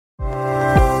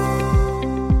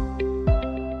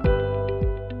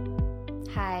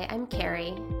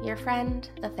your friend,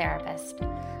 the therapist.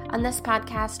 On this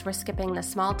podcast, we're skipping the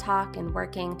small talk and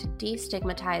working to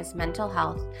destigmatize mental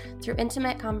health through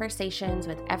intimate conversations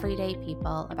with everyday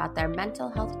people about their mental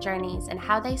health journeys and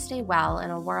how they stay well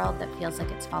in a world that feels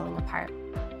like it's falling apart.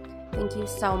 Thank you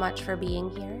so much for being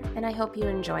here, and I hope you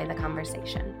enjoy the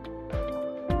conversation.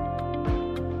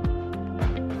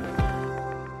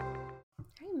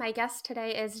 My guest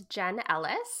today is Jen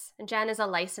Ellis. Jen is a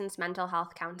licensed mental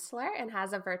health counselor and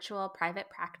has a virtual private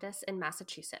practice in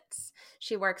Massachusetts.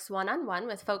 She works one-on-one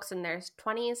with folks in their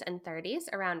 20s and 30s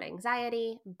around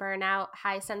anxiety, burnout,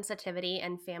 high sensitivity,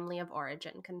 and family of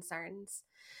origin concerns.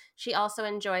 She also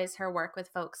enjoys her work with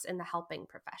folks in the helping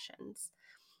professions.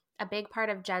 A big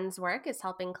part of Jen's work is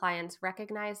helping clients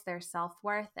recognize their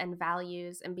self-worth and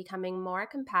values and becoming more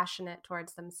compassionate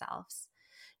towards themselves.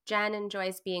 Jen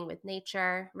enjoys being with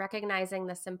nature, recognizing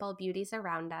the simple beauties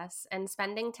around us, and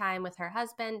spending time with her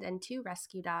husband and two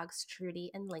rescue dogs, Trudy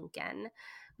and Lincoln.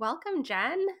 Welcome,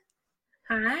 Jen.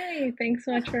 Hi, thanks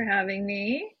so much for having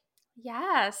me.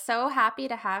 Yeah, so happy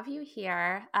to have you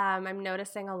here. I'm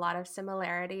noticing a lot of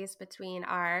similarities between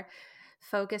our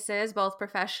focuses, both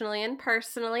professionally and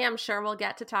personally. I'm sure we'll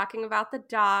get to talking about the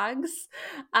dogs.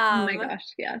 Oh my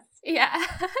gosh, yes. Yeah.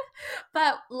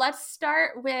 But let's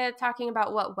start with talking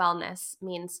about what wellness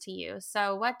means to you.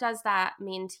 So what does that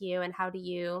mean to you and how do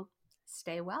you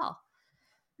stay well?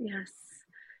 Yes.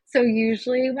 So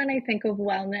usually when I think of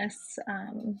wellness,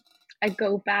 I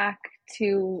go back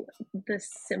to the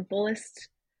simplest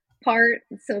part,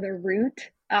 so the root,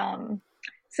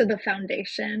 so the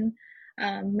foundation,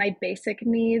 my basic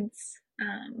needs.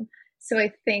 So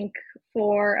I think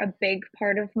for a big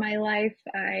part of my life,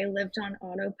 I lived on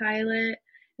autopilot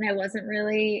and I wasn't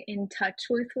really in touch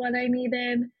with what I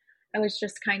needed. I was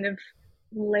just kind of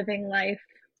living life,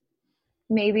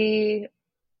 maybe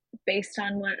based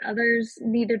on what others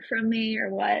needed from me or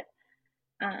what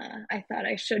I thought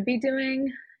I should be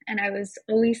doing. And I was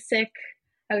always sick.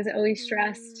 I was always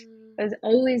stressed. I was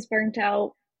always burnt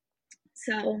out.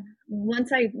 So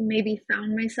once I maybe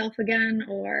found myself again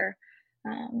or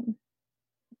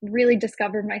really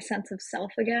discovered my sense of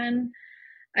self again,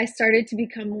 I started to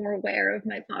become more aware of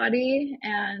my body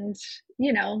and,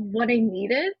 what I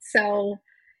needed. So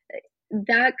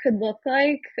that could look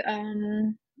like,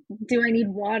 do I need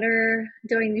water?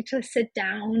 Do I need to sit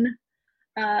down?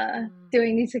 Do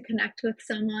I need to connect with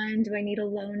someone? Do I need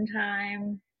alone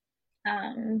time?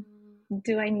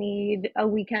 Do I need a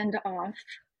weekend off?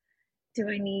 Do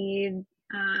I need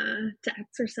to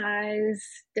exercise?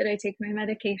 Did I take my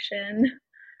medication?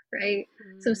 Right?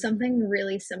 So something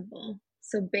really simple.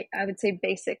 So I would say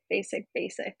basic,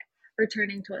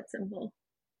 returning to what's simple.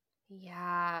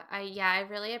 Yeah, I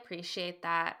really appreciate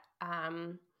that.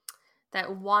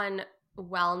 That one,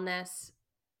 wellness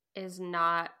is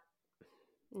not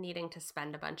needing to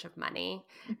spend a bunch of money,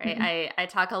 right? Mm-hmm. I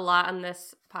talk a lot on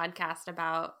this podcast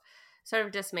about sort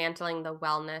of dismantling the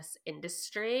wellness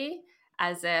industry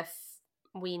as if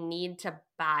we need to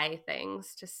buy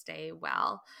things to stay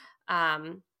well.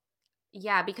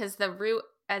 Because the root,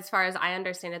 as far as I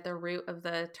understand it, the root of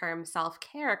the term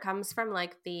self-care comes from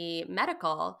like the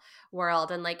medical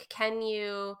world. And like, can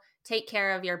you take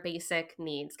care of your basic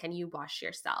needs? Can you wash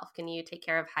yourself? Can you take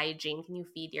care of hygiene? Can you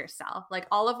feed yourself? Like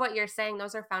all of what you're saying,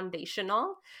 those are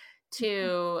foundational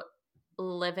to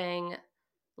living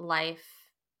life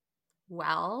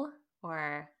well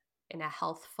or in a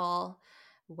healthful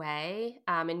way.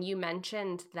 And you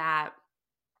mentioned that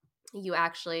you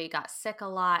actually got sick a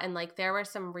lot and like there were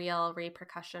some real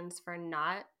repercussions for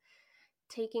not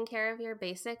taking care of your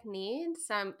basic needs.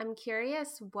 I'm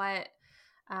curious what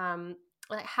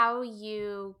like how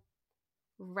you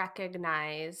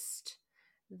recognized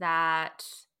that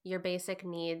your basic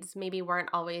needs maybe weren't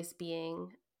always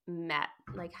being met.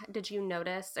 Like did you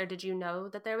notice or did you know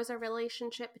that there was a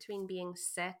relationship between being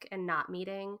sick and not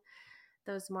meeting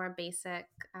those more basic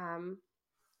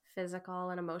physical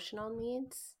and emotional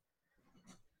needs?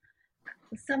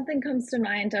 Something comes to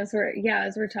mind as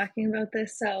we're talking about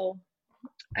this. So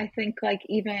I think like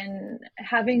even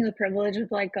having the privilege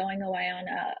of like going away on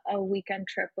a weekend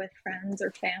trip with friends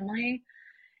or family,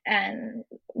 and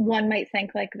one might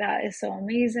think like that is so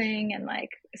amazing and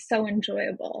like so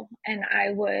enjoyable, and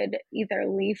I would either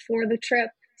leave for the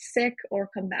trip sick or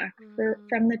come back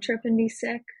from the trip and be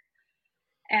sick.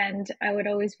 And I would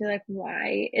always be like,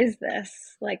 why is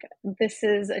this? Like, this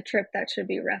is a trip that should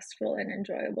be restful and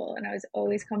enjoyable. And I was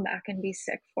always come back and be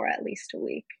sick for at least a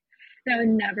week. And I would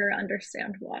never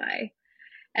understand why.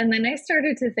 And then I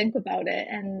started to think about it.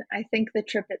 And I think the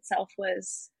trip itself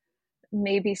was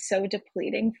maybe so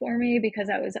depleting for me because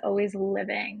I was always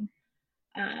living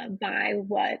by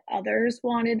what others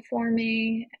wanted for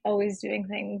me, always doing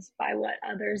things by what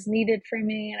others needed from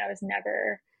me, and I was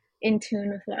never in tune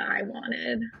with what I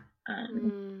wanted.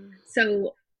 Um, Mm.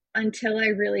 so until I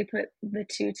really put the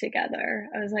two together,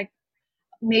 I was like,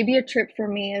 maybe a trip for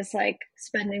me is like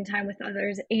spending time with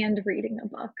others and reading a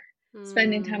book,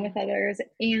 spending time with Mm. others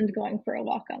and going for a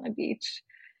walk on the beach.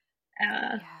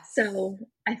 Yes. So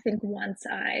I think once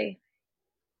I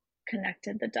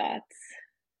connected the dots,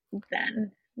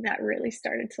 then that really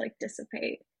started to like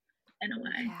dissipate in a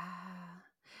way. Yeah.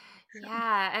 So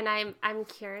Yeah, and I'm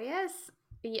curious.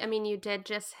 I mean, you did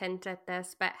just hint at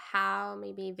this, but how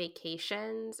maybe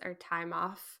vacations or time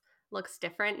off looks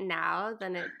different now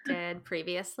than it did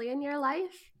previously in your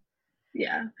life?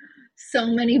 yeah, so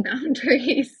many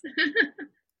boundaries.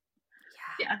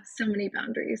 Yeah. Yeah, so many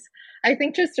boundaries. I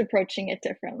think just approaching it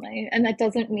differently. And that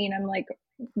doesn't mean I'm like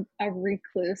a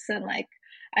recluse and like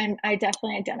I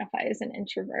definitely identify as an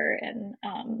introvert and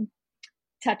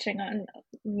touching on,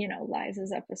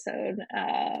 Liza's episode,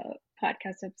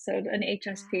 podcast episode, an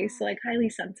HSP, so Yeah. like highly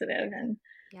sensitive, and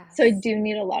so I Yes. do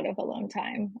need a lot of alone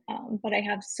time. But I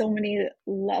have so many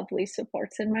lovely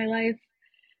supports in my life.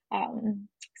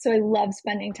 So I love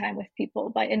spending time with people,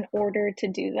 but in order to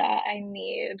do that, I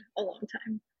need alone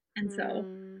time. And so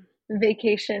Mm.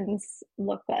 vacations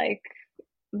look like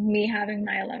me having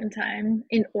my alone time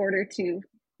in order to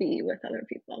be with other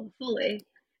people fully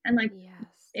and like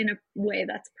Yes. in a way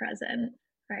that's present,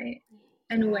 right?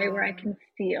 In a way where I Yeah. can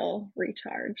feel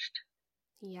recharged.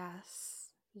 Yes.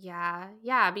 Yeah.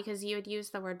 Yeah. Because you had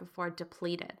used the word before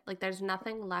depleted. Like there's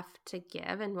nothing left to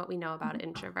give. And what we know about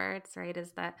introverts, right,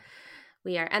 is that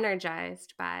we are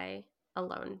energized by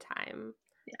alone time.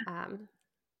 Yeah. Um,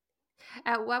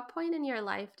 at what point in your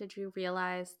life did you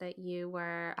realize that you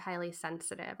were highly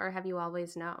sensitive, or have you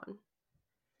always known?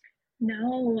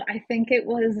 No, I think it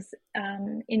was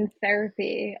in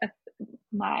therapy.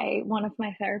 My one of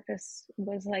my therapists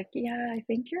was like, "Yeah, I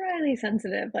think you're highly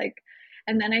sensitive." Like,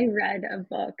 and then I read a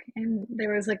book, and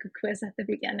there was like a quiz at the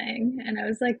beginning, and I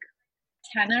was like,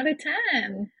 10 out of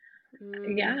 10.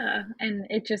 Mm, Yeah, and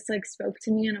it just like spoke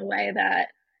to me in a way that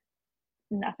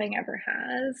nothing ever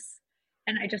has.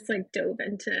 And I just like dove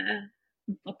into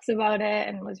books about it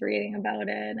and was reading about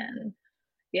it, and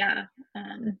yeah.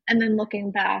 And then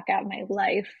looking back at my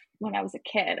life when I was a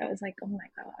kid, I was like, oh my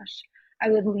gosh, I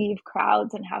would leave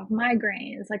crowds and have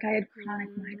migraines. Like I had chronic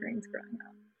migraines growing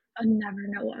up. mm, I'd never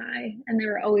know why. And they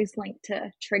were always linked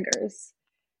to triggers,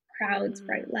 crowds,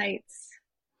 bright mm, lights,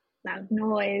 loud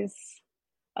noise,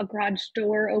 a garage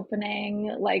door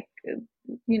opening, like,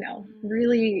 mm.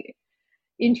 really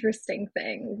interesting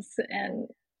things. And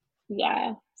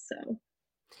yeah, so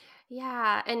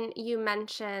Yeah, and you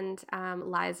mentioned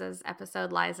Liza's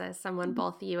episode. Liza is someone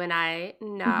both you and I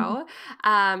mhm. know,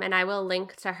 and I will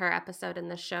link to her episode in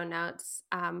the show notes.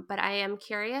 But I am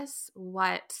curious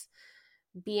what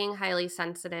being highly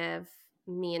sensitive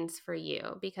means for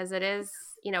you, because it is,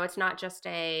 it's not just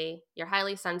you're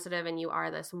highly sensitive and you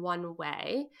are this one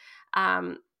way.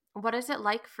 Um, what is it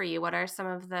like for you? What are some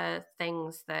of the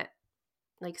things that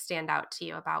like stand out to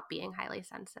you about being highly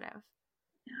sensitive?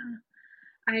 Yeah.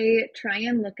 I try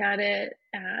and look at it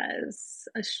as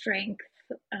a strength,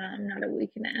 not a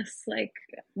weakness. Like,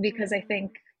 because I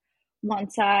think Mm,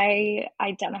 once I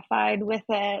identified with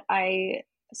it, I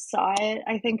saw it,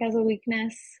 I think, as a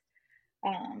weakness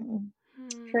um,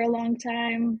 for mm, a long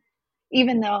time.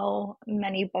 Even though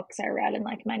many books I read and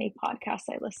like many podcasts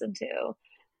I listened to,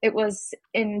 it was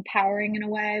empowering in a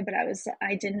way, but I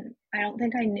don't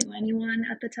think I knew anyone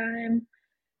at the time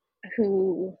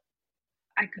who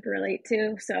I could relate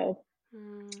to. So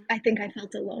mm. I think I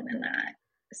felt alone in that.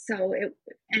 So it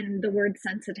and the word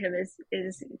sensitive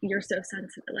is you're so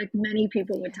sensitive. Like many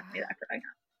people would tell me Yeah. that growing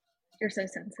up. You're so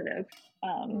sensitive.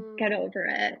 Get Mm, over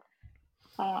it.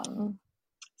 Um,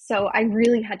 so I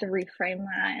really had to reframe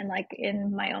that, and like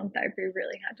in my own therapy,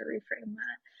 really had to reframe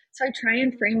that. So I try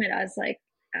and frame it as like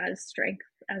as strength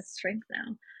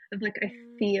now. Of like I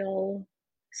mm, feel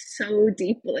so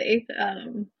deeply.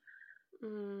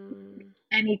 mm,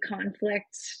 Any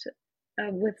conflict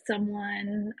with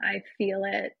someone, I feel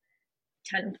it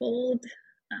tenfold.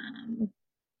 Um,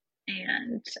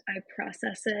 and I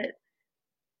process it,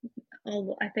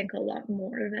 I think, a lot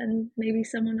more than maybe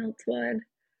someone else would.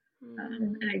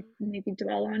 And I mm. maybe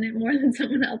dwell on it more than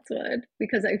someone else would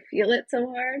because I feel it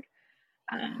so hard.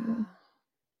 Um, Yeah.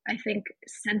 I think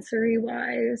sensory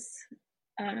wise,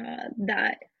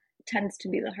 that tends to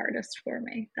be the hardest for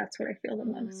me. That's what I feel the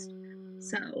most. Mm,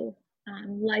 So,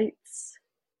 lights,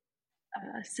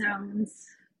 sounds,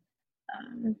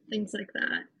 things like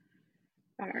that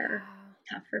are yeah.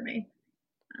 tough for me.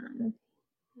 Um,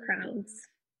 crowds,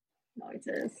 Mm.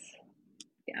 noises.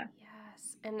 Yeah.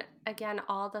 Yes. And again,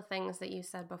 all the things that you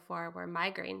said before were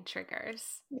migraine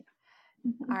triggers Yeah.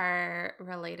 Mm-hmm. are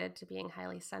related to being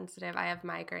highly sensitive. I have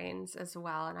migraines as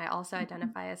well, and I also Mm-hmm.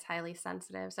 identify as highly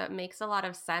sensitive. So it makes a lot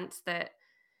of sense that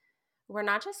we're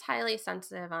not just highly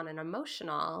sensitive on an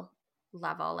emotional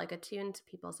level, like attuned to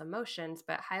people's emotions,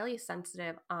 but highly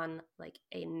sensitive on like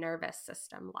a nervous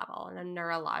system level and a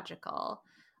neurological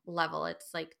level.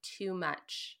 It's like too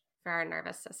much for our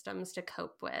nervous systems to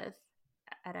cope with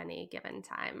at any given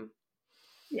time.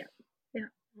 Yeah. Yeah.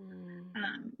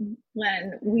 Mm.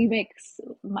 When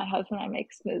my husband and I make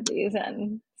smoothies,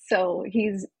 and so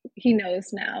he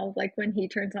knows now, like when he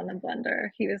turns on the blender,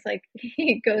 he was like,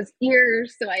 he goes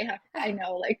ears, so I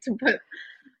know like to put,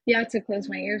 yeah, to close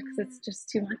my ears because Mm. it's just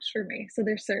too much for me. So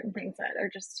there's certain things that are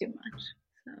just too much.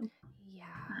 So Yeah.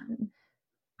 um,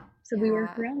 so we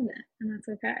work Yeah. around it, and that's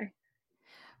okay.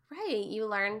 Right. You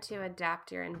learn to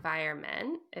adapt your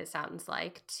environment, it sounds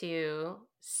like, to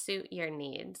suit your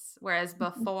needs. Whereas Mhm.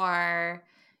 before,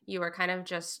 you were kind of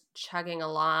just chugging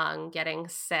along, getting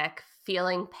sick,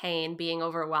 feeling pain, being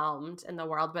overwhelmed in the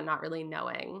world, but not really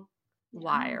knowing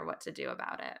why Yeah. or what to do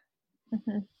about it.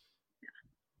 Mhm.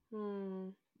 Hmm.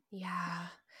 Yeah.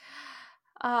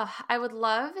 I would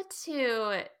love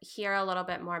to hear a little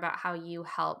bit more about how you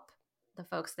help the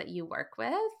folks that you work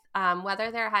with,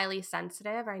 whether they're highly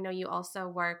sensitive. I know you also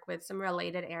work with some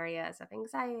related areas of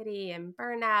anxiety and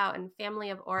burnout and family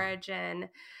of origin.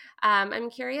 I'm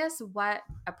curious what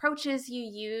approaches you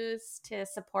use to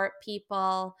support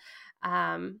people.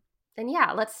 And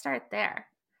yeah, let's start there.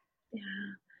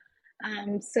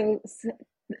 Yeah. So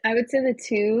I would say the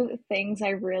two things I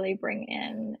really bring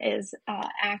in is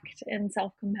act and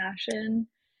self compassion.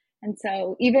 And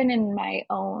so, even in my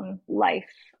own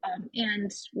life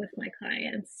and with my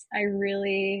clients, I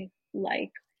really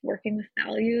like working with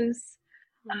values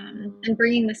and Mm,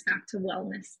 bringing this back to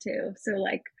wellness too. So,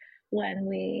 like when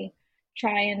we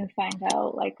try and find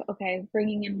out, like, okay,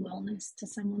 bringing in wellness to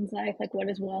someone's life, like, what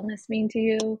does wellness mean to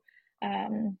you?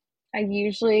 Um, I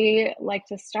usually like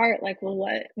to start like, well,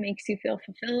 what makes you feel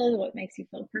fulfilled? What makes you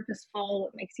feel purposeful?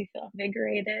 What makes you feel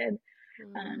invigorated?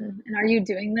 mm, And are you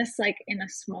doing this like in a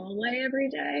small way every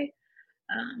day?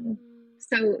 Um, mm.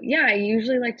 so yeah, I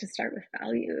usually like to start with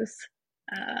values.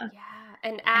 Uh, Yeah.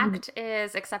 And and ACT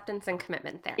is acceptance and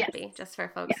commitment yes, therapy, just for yeah,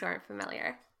 folks who aren't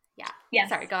familiar. Yeah. yes.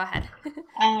 Sorry, go ahead.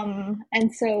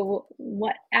 And so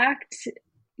what ACT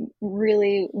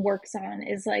really works on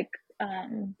is like,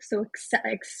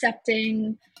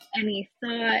 accepting any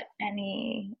thought,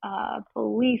 any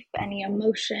belief, any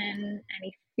emotion,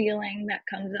 any feeling that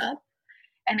comes up,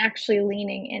 and actually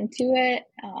leaning into it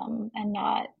and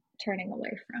not turning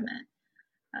away from it.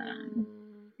 Mm,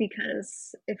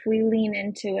 Because if we lean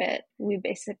into it, we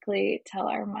basically tell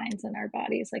our minds and our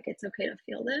bodies like it's okay to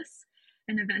feel this,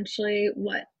 and eventually,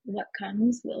 what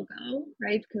comes will go,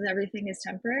 right? Because everything is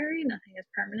temporary, nothing is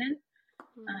permanent.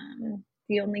 mm,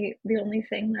 The only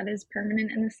thing that is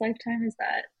permanent in this lifetime is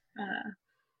that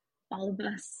all of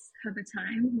us have a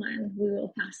time when we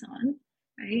will pass on,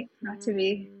 right?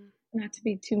 mm. Not to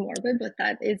be too morbid, but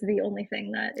that is the only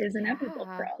thing that is inevitable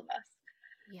for Yeah. all of us.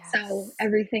 So Yes.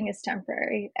 everything is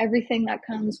temporary. Everything that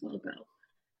comes will go.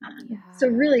 So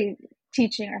Yeah. really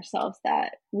teaching ourselves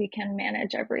that we can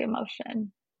manage every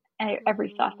emotion,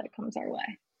 every thought Mm, that comes our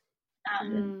way,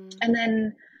 mm, and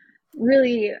then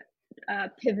really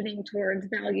pivoting towards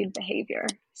valued behavior.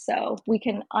 So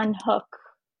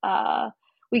uh,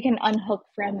 we can unhook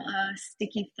from a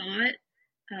sticky thought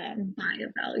by a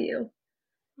value.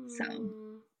 So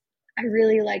mm. I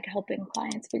really like helping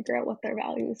clients figure out what their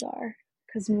values are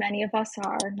because many of us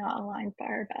are not aligned by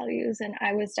our values. And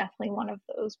I was definitely one of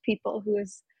those people who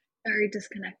was very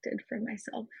disconnected from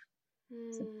myself.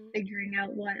 So Mm. figuring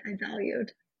out what I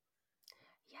valued.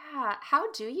 Yeah.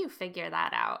 How do you figure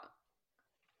that out?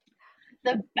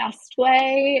 The best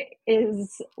way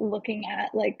is looking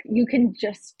at, like, you can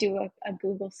just do a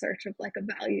Google search of like a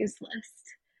values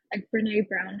list. Like Brene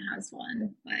Brown has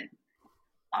one, but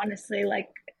honestly, like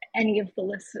any of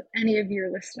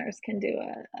your listeners can do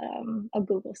a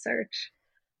Google search.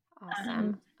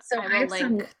 Awesome. So I I will have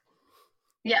some, link.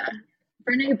 yeah,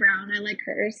 Brene Brown. I like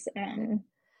hers.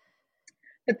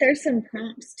 But there's some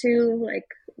prompts too, like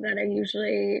that I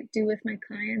usually do with my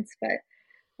clients. But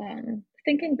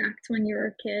thinking back to when you were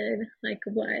a kid, like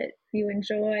what you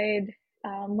enjoyed,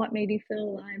 what made you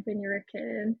feel alive when you were a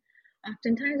kid.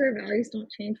 Oftentimes, our values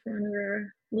don't change from when we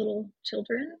were little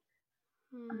children.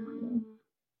 Um, Mm.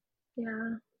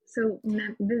 yeah. So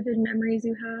vivid memories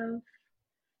you have,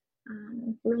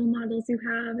 role models you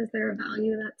have. Is there a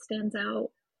value that stands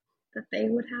out that they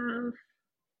would have?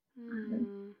 Um,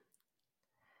 Mm.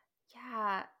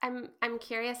 Yeah, I'm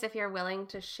curious if you're willing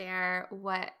to share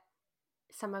what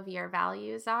some of your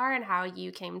values are and how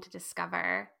you came to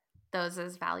discover those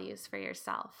as values for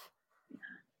yourself.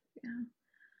 yeah,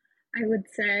 I would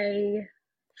say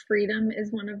freedom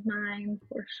is one of mine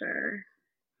for sure.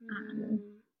 Um,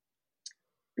 Mm.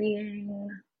 being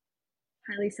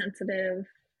highly sensitive.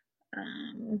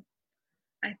 Um,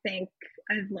 I think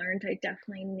I've learned I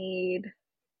definitely need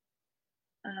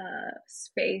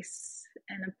space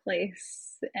and a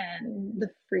place and the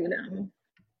freedom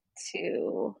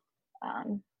to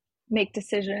um, make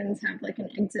decisions, have like an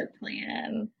exit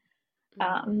plan,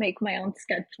 Mm. make my own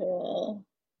schedule.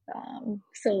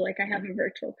 So, like, I have a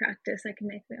virtual practice, I can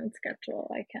make my own schedule,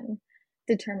 I can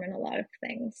determine a lot of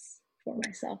things for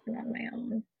myself and on my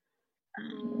own.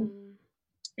 Um, Mm.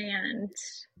 and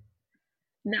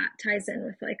that ties in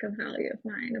with like a value of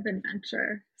mine of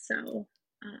adventure. So,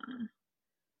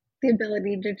 the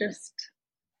ability to just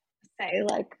say,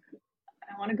 like,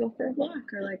 I want to go for a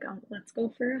walk, or like, let's go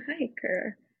for a hike,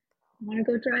 or I want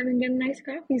to go drive and get a nice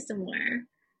coffee somewhere.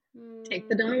 Take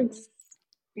the Mm. dogs,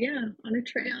 yeah, on a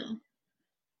trail.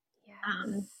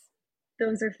 Um, Yes.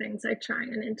 those are things I try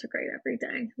and integrate every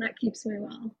day. That keeps me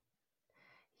well.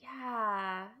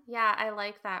 Yeah. Yeah, I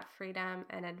like that freedom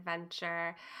and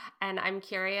adventure. And I'm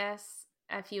curious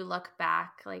if you look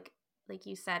back, like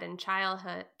you said in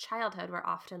childhood we're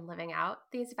often living out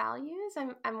these values.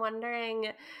 I'm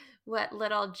wondering what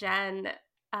little Jen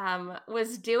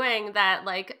was doing that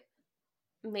like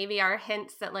maybe are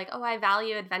hints that like, oh, I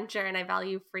value adventure and I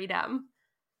value freedom.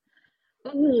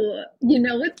 Ooh, you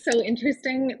know what's so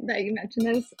interesting that you mentioned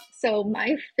this? So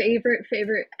my favorite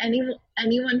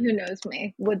anyone who knows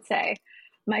me would say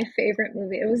my favorite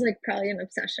movie. It was like probably an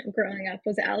obsession growing up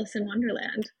was Alice in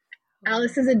Wonderland. Oh,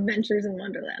 Alice's Adventures in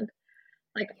Wonderland.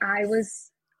 Like I yes.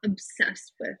 was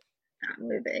obsessed with that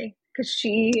movie because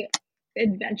she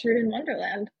adventured in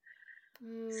Wonderland.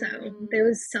 So there Mm,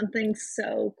 was something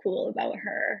so cool about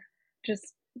her.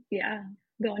 Just, yeah,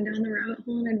 going down the rabbit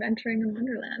hole and adventuring in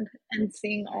Wonderland and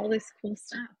seeing all this cool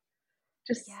stuff.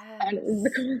 Just thought it was the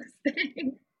yes. coolest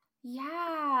thing.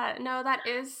 Yeah, no, that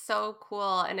is so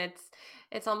cool. And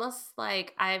it's almost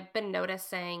like I've been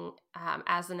noticing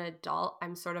as an adult,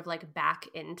 I'm sort of like back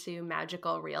into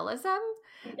magical realism.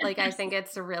 Like I Yes. think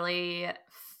it's really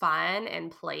fun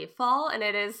and playful. And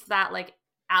it is that like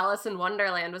Alice in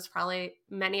Wonderland was probably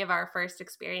many of our first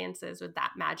experiences with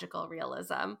that magical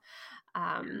realism.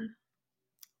 Yeah. Um,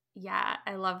 yeah,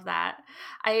 I love that.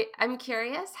 I'm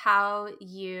curious how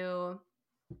you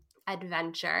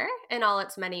adventure in all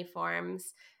its many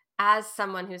forms as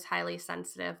someone who's highly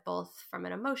sensitive both from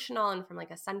an emotional and from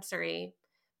like a sensory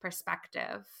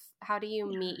perspective. How do you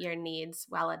Yeah. meet your needs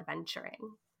while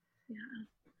adventuring? Yeah.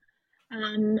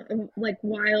 Like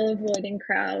while avoiding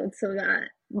crowds, so that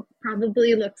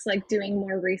probably looks like doing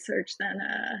more research than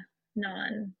a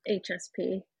non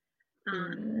HSP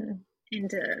Mm.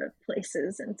 into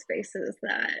places and spaces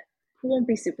that won't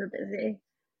be super busy.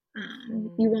 You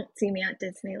Mm. won't see me at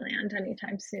Disneyland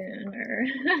anytime soon or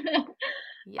uh,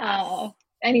 Yes.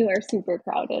 anywhere super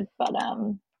crowded. But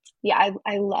yeah,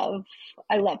 I love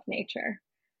nature.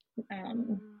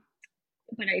 Um, Mm.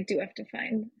 but I do have to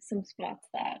find some spots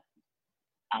that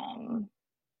um,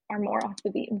 are more off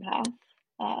the beaten path.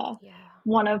 Uh, Yeah.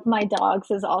 one of my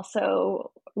dogs is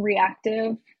also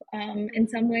reactive in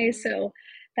some ways, Mm. so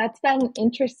that's been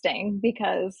interesting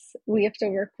because we have to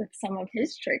work with some of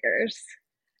his triggers.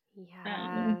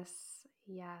 Um, Yes.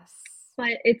 Yes.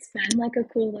 but it's been like a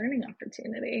cool learning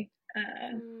opportunity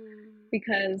Mm.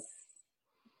 because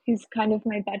he's kind of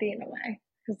my buddy in a way.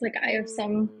 Because like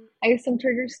Mm. I have some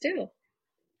triggers too.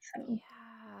 So Yeah.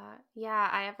 Yeah,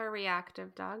 I have a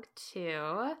reactive dog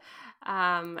too.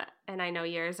 And I know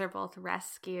yours are both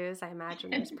rescues. I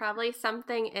imagine there's probably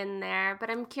something in there, but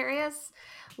I'm curious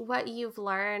what you've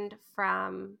learned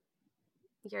from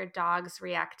your dog's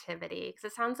reactivity because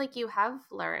it sounds like you have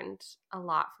learned a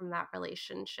lot from that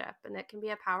relationship and it can be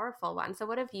a powerful one. So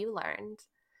what have you learned?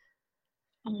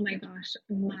 oh my gosh,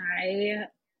 my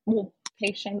well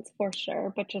patience for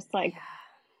sure, but just like Yeah.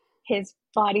 his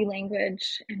body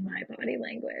language and my body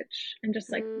language and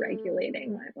just like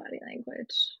regulating Mm. my body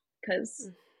language because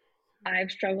Mhm.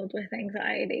 I've struggled with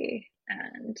anxiety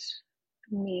and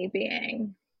me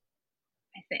being,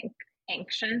 I think,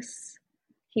 anxious,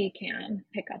 he can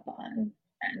pick up on,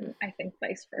 and I think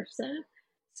vice versa.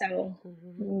 So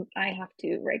Mhm. I have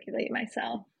to regulate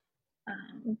myself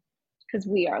because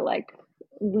we are like,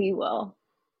 we will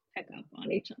pick up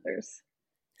on each other's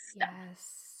stuff.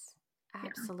 Yes, Yeah.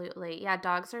 absolutely. Yeah,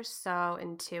 dogs are so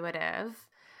intuitive.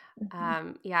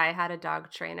 Mhm. Yeah, I had a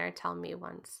dog trainer tell me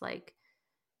once, like,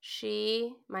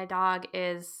 my dog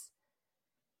is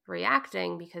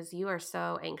reacting because you are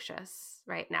so anxious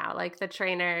right now. Like the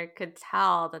trainer could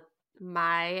tell that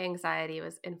my anxiety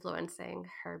was influencing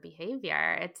her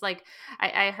behavior. It's like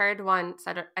I heard once,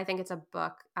 I think it's a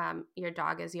book, Your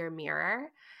Dog is Your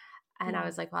Mirror. And I Mm.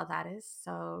 was like, well, that is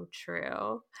so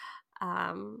true.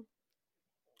 Um,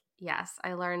 yes,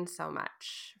 I learned so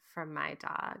much from my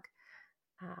dog.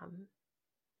 Um,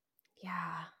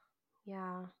 yeah,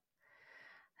 yeah.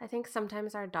 I think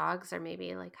sometimes our dogs are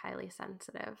maybe like highly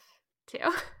sensitive too.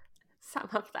 Some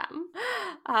of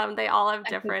them. They all have I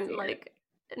could different see it. like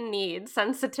needs,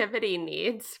 sensitivity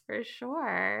needs for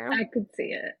sure. I could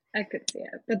see it. I could see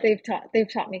it. But they've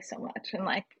taught me so much, and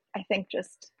like I think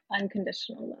just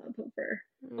unconditional love over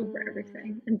Mm,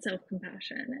 everything, and self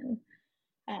compassion,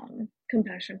 and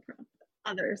compassion for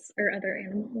others or other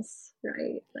animals,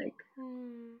 right? Like,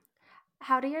 mm.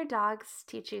 How do your dogs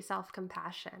teach you self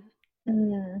compassion?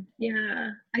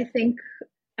 yeah, I think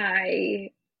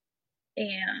I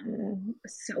am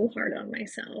so hard on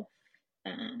myself.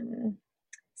 Um,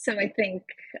 so I think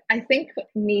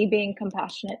me being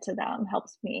compassionate to them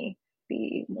helps me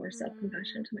be more self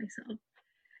compassionate Mm, to myself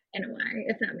in a way,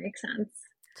 if that makes sense.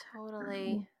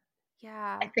 totally. Um,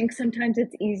 I Yeah. think sometimes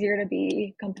it's easier to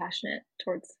be compassionate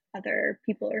towards other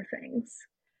people or things.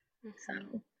 Hmm.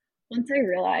 So once I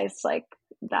realized like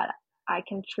that I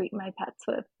can treat my pets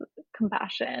with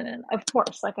compassion, and of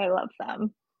course, like I love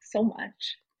them so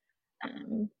much.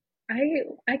 Um,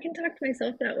 I can talk to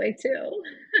myself that way too.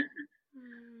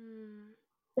 Mm,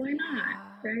 Why not?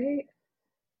 yeah. Right?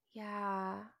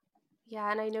 Yeah.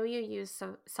 Yeah. And I know you use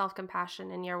self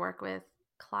compassion in your work with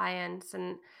clients,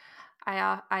 and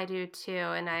I do too.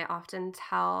 And I often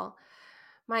tell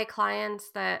my clients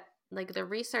that like the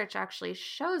research actually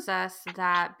shows us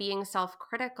that being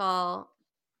self-critical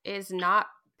is not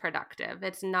productive.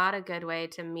 It's not a good way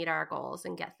to meet our goals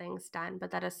and get things done,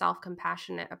 but that a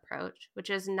self-compassionate approach, which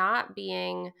is not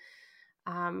being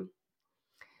um,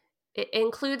 it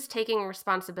includes taking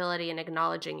responsibility and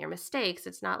acknowledging your mistakes.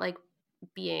 It's not like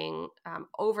being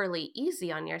overly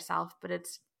easy on yourself, but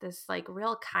it's this like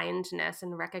real kindness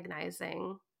and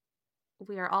recognizing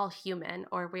we are all human,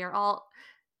 or we are all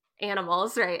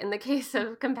animals, right? In the case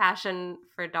of compassion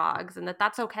for dogs, and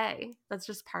that's okay. That's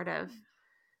just part of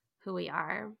who we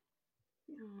are.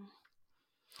 Mm.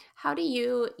 How do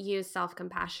you use self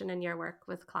compassion in your work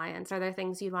with clients? Are there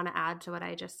things you'd want to add to what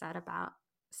I just said about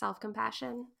self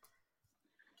compassion?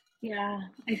 Yeah,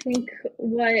 I think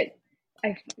what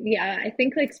I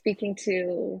think like speaking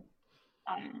to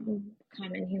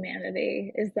common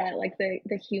humanity is that like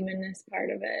the humanness part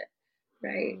of it,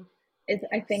 right? Mm, Is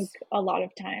I think yes. a lot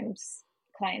of times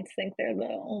clients think they're the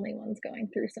only ones going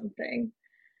through something,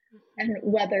 and Mm-hmm.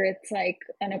 whether it's like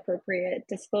an appropriate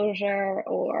disclosure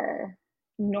or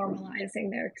normalizing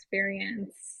their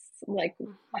experience, like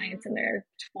Mm-hmm. clients in their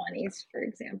 20s, for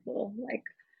example, like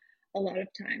a lot of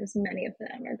times many of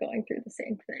them are going through the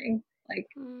same thing. Like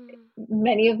Mm.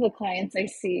 many of the clients I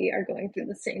see are going through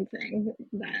the same thing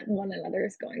that one another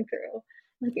is going through.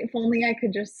 Like if only I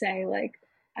could just say like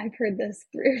I've heard this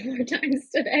 3 or 4 times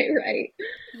today, right?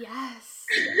 Yes.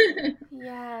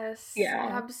 Yes.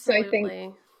 Yeah. So I think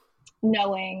Absolutely.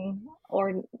 knowing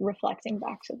or reflecting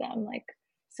back to them like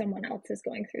someone else is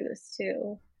going through this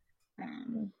too.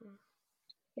 Um, Mhm.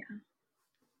 yeah.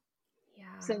 Yeah.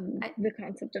 So the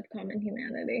concept of common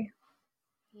humanity.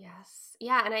 Yes.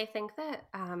 Yeah. And I think that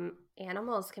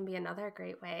animals can be another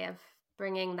great way of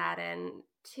bringing that in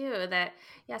too. That,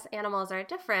 yes, animals are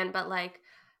different, but like,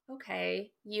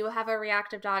 okay, you have a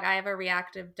reactive dog, I have a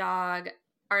reactive dog.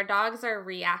 Our dogs are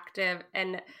reactive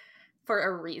and for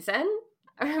a reason.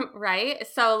 Right.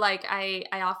 So like I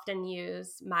often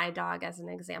use my dog as an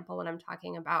example when I'm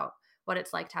talking about what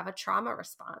it's like to have a trauma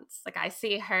response. Like I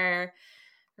see her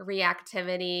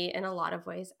reactivity in a lot of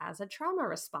ways as a trauma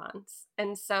response.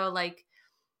 And so, like,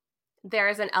 there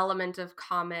is an element of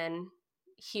common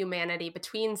humanity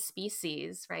between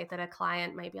species, right? That a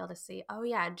client might be able to see, oh,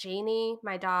 yeah, Janie,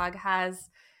 my dog, has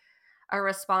a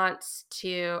response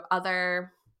to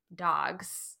other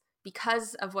dogs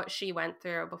because of what she went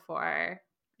through before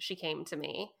she came to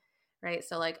me. Right.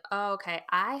 So, like, oh, okay,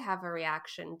 I have a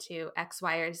reaction to X,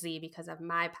 Y, or Z because of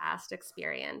my past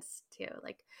experience, too.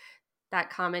 Like, that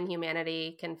common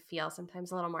humanity can feel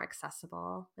sometimes a little more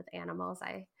accessible with animals,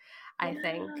 I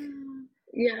think. Yeah.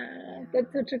 Yeah.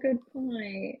 That's Yeah. such a good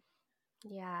point.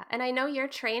 Yeah. And I know you're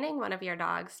training one of your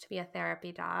dogs to be a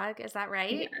therapy dog. Is that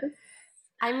right? Yes.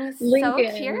 I'm so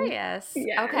Lincoln. curious.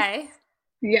 Yes. Okay.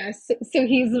 Yes. So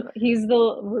he's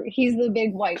the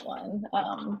big white one.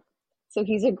 So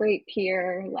he's a great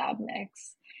peer lab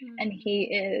mix. And he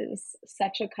Mm. is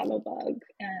such a cuddle bug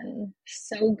and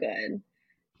so good.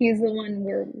 He's the one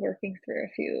we're working through a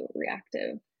few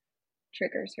reactive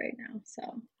triggers right now. So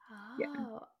yeah,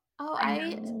 Oh. Oh, I I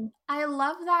know. I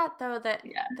love that though, that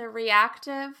Yeah.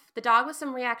 the dog with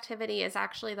some reactivity is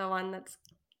actually the one that's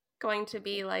going to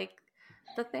be like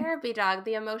the therapy dog,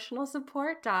 the emotional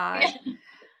support dog. Yeah.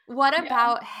 What Yeah.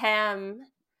 about him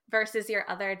versus your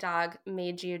other dog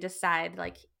made you decide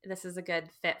like this is a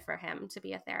good fit for him to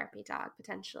be a therapy dog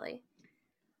potentially?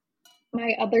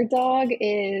 My other dog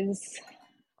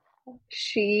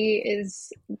she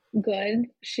is good.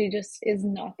 She just is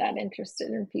not that interested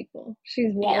in people.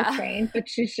 She's well Yeah. trained, but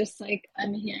she's just like,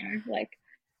 I'm here. Like,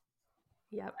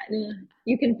 Yep.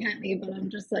 you can pet me, but I'm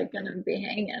just like gonna be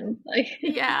hanging. Like,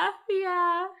 Yeah.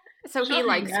 Yeah. So he she'll hang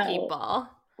likes out. people.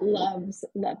 Loves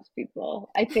people.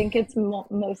 I think it's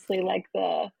mostly like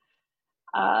the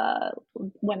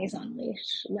when he's on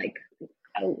leash, like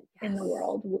out in the Yes.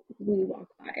 world, we walk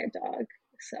by a dog.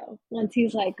 So once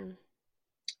he's like Mm-hmm.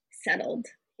 settled,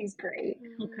 he's great.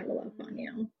 He'll cuddle up on Mm-hmm.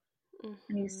 you,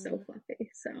 and he's so Mm-hmm. fluffy.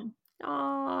 So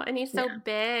Oh, and he's so yeah,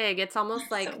 big. It's almost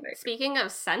so like big. speaking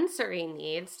of sensory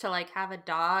needs, to like have a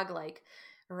dog like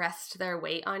rest their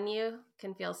weight on you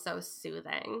can feel so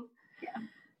soothing. Yeah,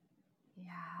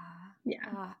 Yeah.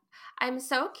 yeah. I'm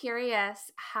so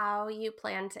curious how you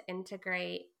plan to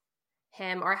integrate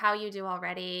him, or how you do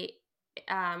already,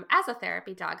 as a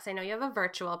therapy dog. Because I know you have a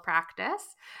virtual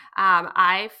practice.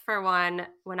 I, for one,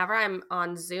 whenever I'm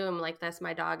on Zoom like this,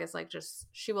 my dog is like, just,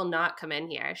 she will not come in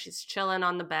here. She's chilling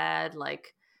on the bed.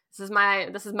 Like, this is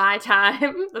my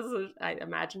time. This is, I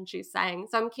imagine she's saying.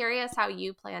 So I'm curious how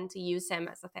you plan to use him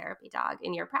as a therapy dog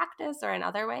in your practice or in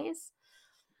other ways.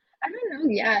 I don't know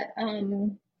yet.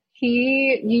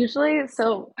 He usually,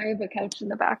 so I have a couch in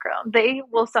the background. They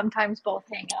will sometimes both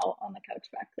hang out on the couch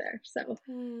back there. So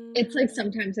it's like Hmm.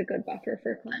 sometimes a good buffer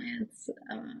for clients.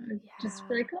 Just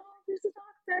be Yeah. like, oh, there's a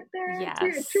dog back there. It's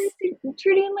here, Yes.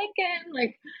 Trudy and Lincoln.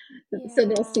 Like, so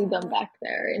they'll see them Yeah. back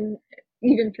there. And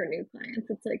even for new clients,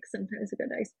 it's like sometimes a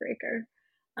good icebreaker.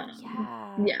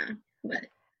 Yeah. Yeah, but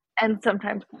and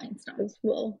sometimes clients' dogs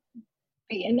will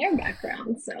be in their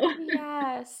background. So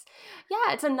Yes.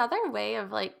 Yeah, it's another way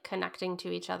of like connecting to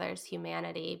each other's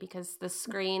humanity, because the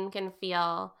screen can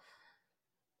feel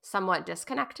somewhat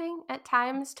disconnecting at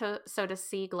times, to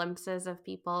see glimpses of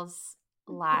people's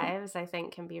lives, I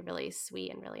think can be really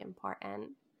sweet and really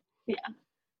important. yeah,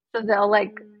 so they'll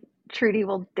like Mm, Trudy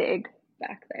will dig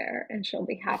back there, and she'll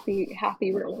be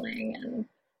happy rolling, and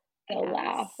they'll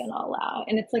laugh, yes. and I'll laugh,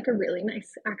 and it's like a really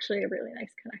nice, actually a really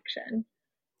nice connection.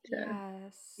 To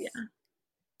Yes. Yeah.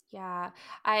 Yeah.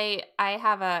 I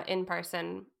have a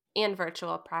in-person and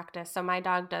virtual practice. So my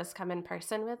dog does come in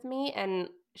person with me, and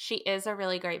she is a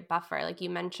really great buffer. Like you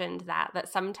mentioned that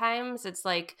sometimes it's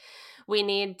like we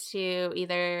need to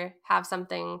either have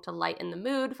something to lighten the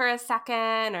mood for a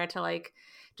second, or to like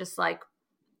just like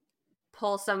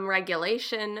pull some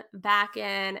regulation back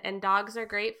in. And dogs are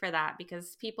great for that,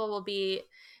 because people will be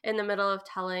in the middle of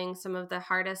telling some of the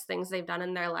hardest things they've done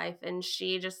in their life, and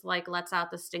she just like lets out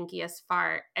the stinkiest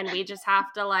fart, and we just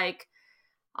have to like,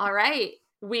 all right,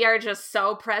 we are just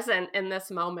so present in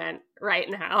this moment right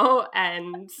now,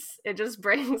 and it just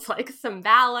brings like some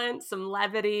balance, some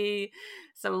levity,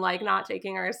 some like not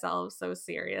taking ourselves so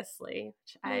seriously,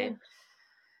 which Oh,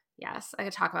 yes, I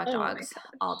could talk about oh my dogs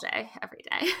all gosh. day every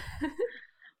day.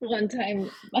 One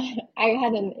time, I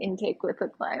had an intake with a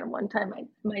client. One time,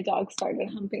 my dogs started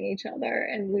humping each other,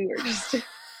 and we were just,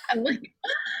 I'm like,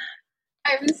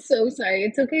 I'm so sorry.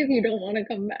 It's okay if you don't want to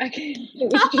come back.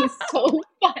 It was just so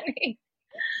funny.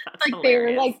 That's Like they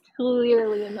were hilarious. like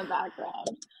clearly in the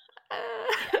background. Uh,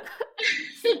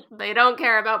 Yeah. they don't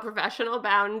care about professional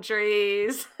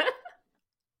boundaries.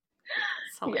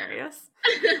 It's Yeah. hilarious.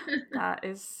 That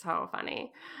is so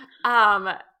funny. Um,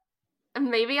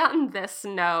 Maybe on this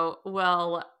note,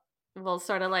 we'll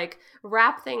sort of like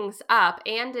wrap things up.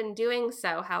 And in doing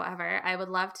so, however, I would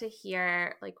love to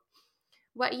hear like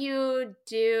what you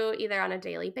do either on a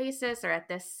daily basis or at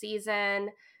this season,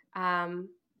 um,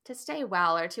 to stay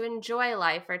well, or to enjoy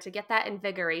life, or to get that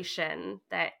invigoration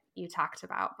that you talked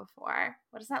about before.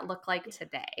 What does that look like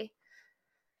today?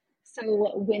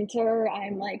 So winter, I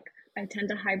tend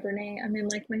to hibernate. I'm in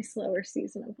like my slower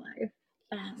season of life,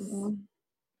 Yes. um,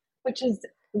 which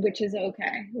is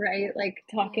okay, right? Like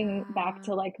talking back Yeah.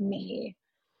 to like me,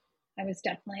 I was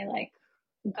definitely like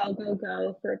go go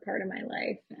go for a part of my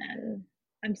life, and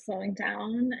I'm slowing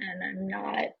down, and I'm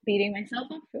not beating myself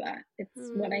up for that.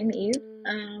 It's what I need.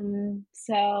 Hmm.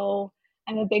 So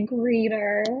I'm a big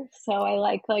reader, so I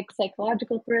like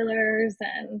psychological thrillers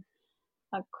and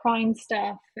crime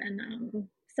stuff and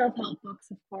self-help books,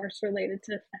 of course, related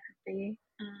to therapy.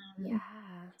 Yeah.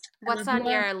 I What's love on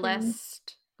your walking.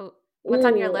 list? Oh, what's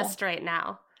on your Ooh, list right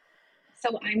now?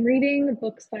 so I'm reading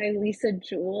books by Lisa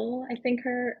Jewell, I think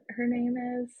her name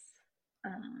is.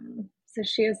 So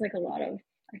she has like a lot of,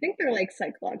 I think they're like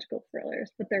psychological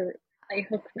thrillers, but they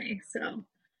hook me. So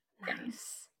yeah,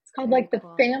 Nice. it's called Very like The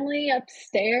cool. Family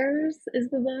Upstairs is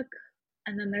the book,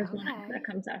 and then there's one that Okay.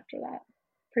 comes after that.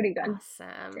 Pretty good.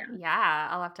 Awesome. Yeah, Yeah,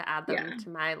 I'll have to add them yeah, to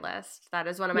my list. That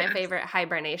is one of my yes, favorite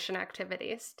hibernation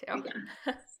activities too.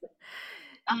 yes.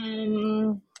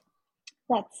 Um,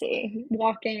 let's see,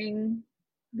 walking,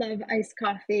 love iced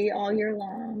coffee all year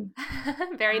long.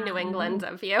 Very New England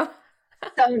Um, of you.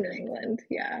 so New England,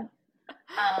 yeah.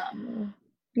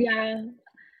 Yeah,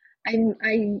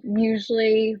 I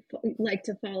usually like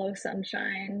to follow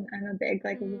sunshine. I'm a big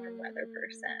like warm weather Mm,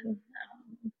 person.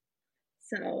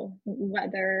 So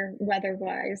weather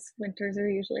wise, winters are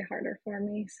usually harder for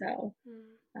me. So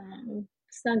mm,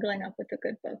 snuggling up with a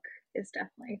good book is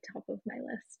definitely top of my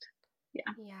list. Yeah,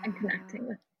 and yeah. connecting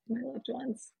with my loved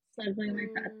ones, snuggling my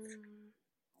pets. Mm,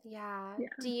 yeah. Yeah.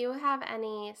 Do you have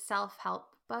any self-help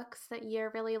books that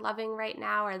you're really loving right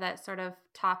now or that sort of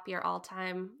top your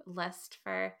all-time list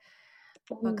for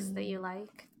books that you Ooh.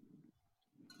 like?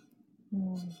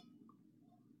 Mm.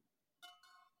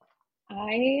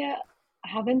 I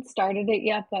haven't started it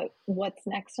yet, but what's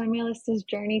next on my list is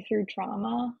Journey Through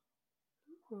Trauma.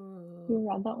 Ooh. You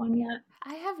read that one yet?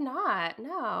 I have not.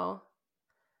 No.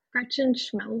 Gretchen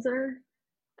Schmelzer.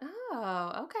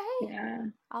 Oh, okay. Yeah.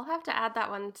 I'll have to add that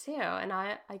one too. And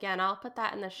I'll put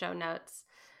that in the show notes.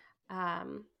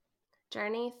 Um,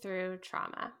 Journey Through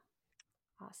Trauma.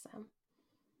 Awesome.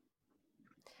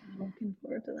 I'm looking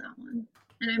forward to that one.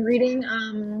 And I'm reading,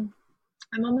 I'm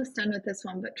almost done with this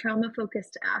one, but Trauma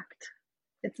Focused Act.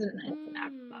 It's an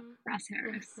act book, Mm. Ross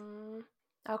Harris. Hmm.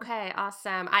 Okay,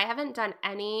 awesome. I haven't done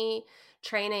any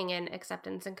training in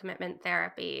acceptance and commitment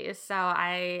therapy, so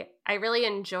I really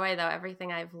enjoy though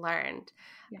everything I've learned.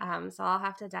 Yeah. So I'll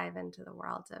have to dive into the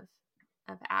world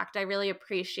of ACT. I really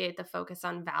appreciate the focus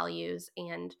on values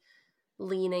and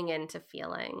leaning into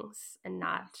feelings and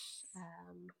not Yes.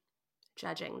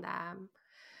 judging them.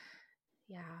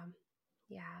 Yeah.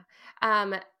 Yeah.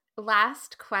 Um,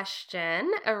 Last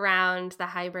question around the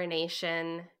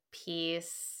hibernation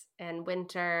piece and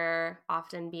winter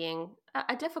often being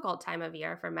a difficult time of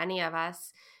year for many of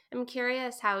us. I'm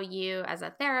curious how you, as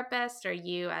a therapist, or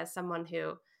you as someone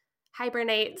who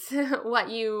hibernates, what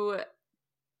you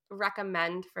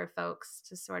recommend for folks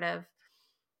to sort of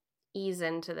ease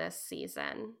into this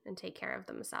season and take care of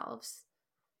themselves.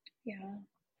 Yeah.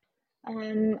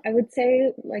 I would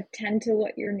say like tend to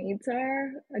what your needs are.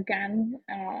 Again,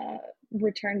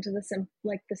 return to the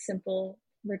simple,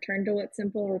 return to what's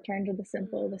simple, return to the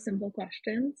Mm, simple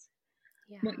questions.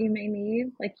 What yeah. you may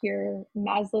need, like your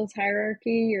Maslow's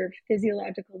hierarchy, your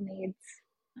physiological needs,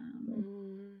 um,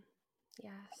 Mm,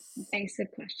 yes.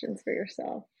 basic questions for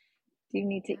yourself. Do you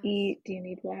need to Yes. eat? Do you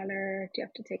need water? Do you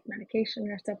have to take medication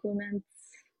or supplements?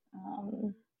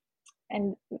 Um,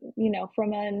 and,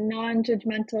 from a non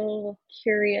judgmental,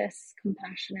 curious,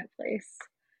 compassionate place,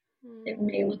 it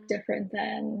may look Mm, different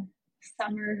than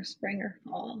summer, spring, or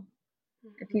fall.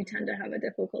 If you tend mm-hmm. to have a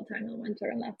difficult time in winter,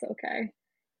 and that's okay.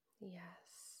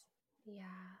 Yes.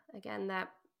 Yeah. Again,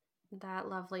 that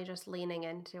lovely just leaning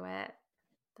into it,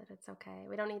 that it's okay.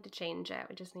 We don't need to change it.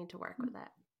 We just need to work with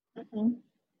it.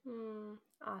 Mm-hmm.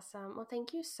 Awesome. Well,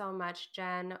 thank you so much,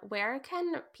 Jen. Where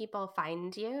can people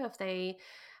find you if they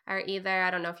are either,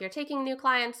 I don't know if you're taking new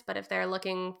clients, but if they're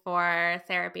looking for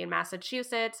therapy in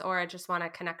Massachusetts or just want to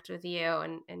connect with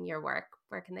you and your work,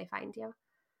 where can they find you?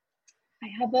 I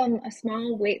have a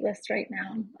small wait list right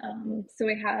now. So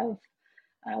I have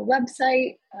a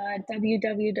website,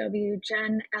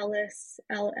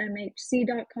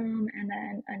 www.jenellislmhc.com, and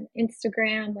then an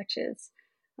Instagram, which is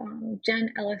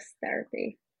Jen Ellis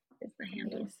Therapy is the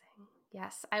handle. Amazing.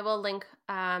 Yes, I will link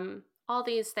all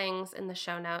these things in the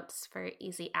show notes for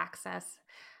easy access.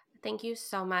 Thank you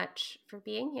so much for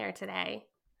being here today.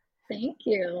 Thank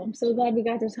you. I'm so glad we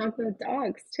got to talk about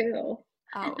dogs too.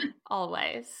 Oh,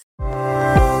 always.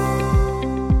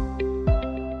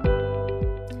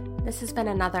 This has been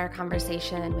another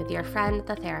conversation with your friend,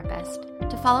 the therapist.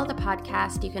 To follow the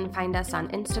podcast, you can find us on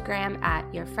Instagram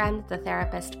at Your Friend the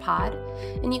Therapist Pod,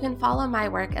 and you can follow my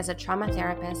work as a trauma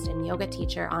therapist and yoga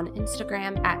teacher on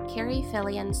Instagram at Carrie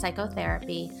Fillion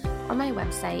Psychotherapy or my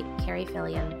website,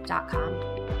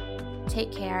 carriefillion.com.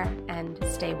 Take care and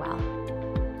stay well.